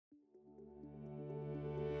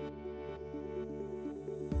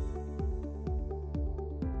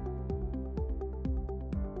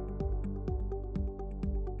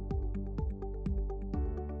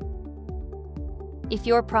If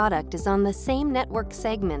your product is on the same network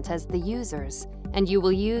segment as the user's, and you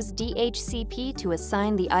will use DHCP to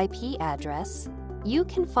assign the IP address, you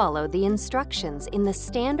can follow the instructions in the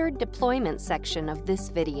standard deployment section of this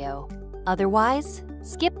video. Otherwise,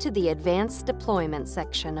 skip to the advanced deployment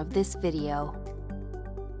section of this video.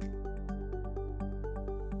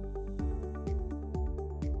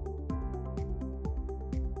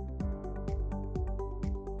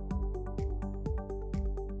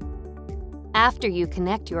 After you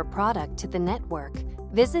connect your product to the network,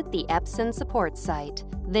 visit the Epson support site,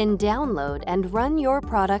 then download and run your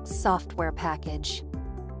product's software package.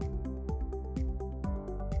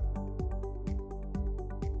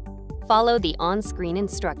 Follow the on-screen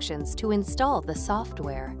instructions to install the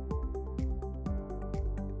software.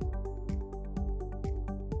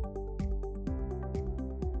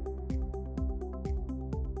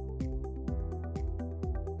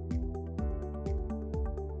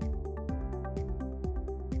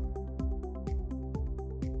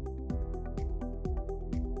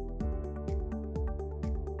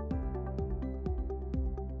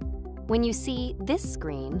 When you see this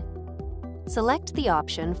screen, select the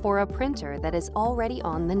option for a printer that is already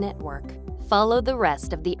on the network. Follow the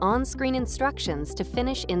rest of the on-screen instructions to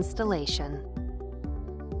finish installation.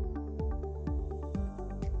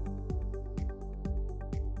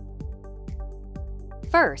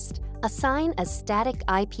 First, assign a static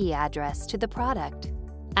IP address to the product.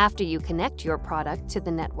 After you connect your product to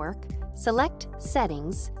the network, select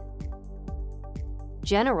Settings,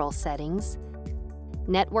 General Settings,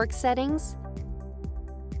 Network Settings,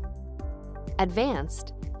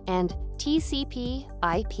 Advanced, and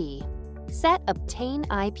TCP/IP. Set Obtain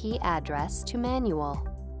IP Address to Manual.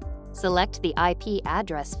 Select the IP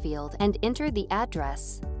address field and enter the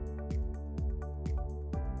address.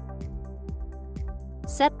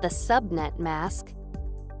 Set the subnet mask,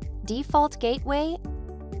 default gateway,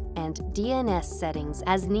 and DNS settings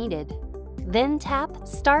as needed. Then tap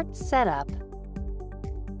Start Setup.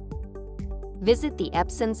 Visit the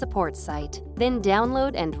Epson support site, then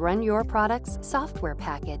download and run your product's software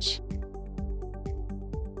package.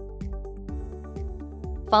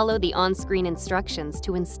 Follow the on-screen instructions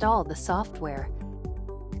to install the software.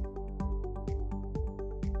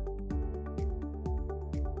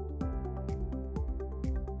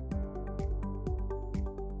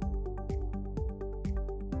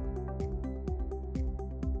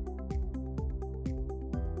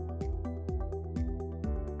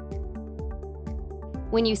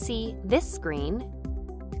 When you see this screen,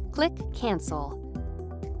 click Cancel.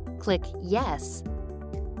 Click Yes,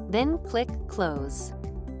 then click Close.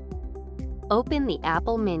 Open the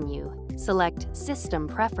Apple menu, select System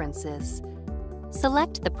Preferences.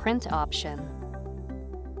 Select the Print option.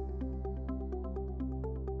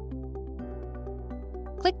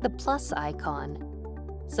 Click the plus icon.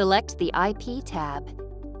 Select the IP tab.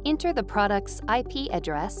 Enter the product's IP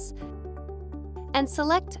address and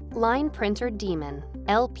select Line Printer Daemon,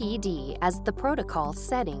 LPD, as the protocol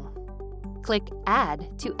setting. Click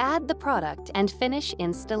Add to add the product and finish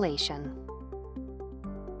installation.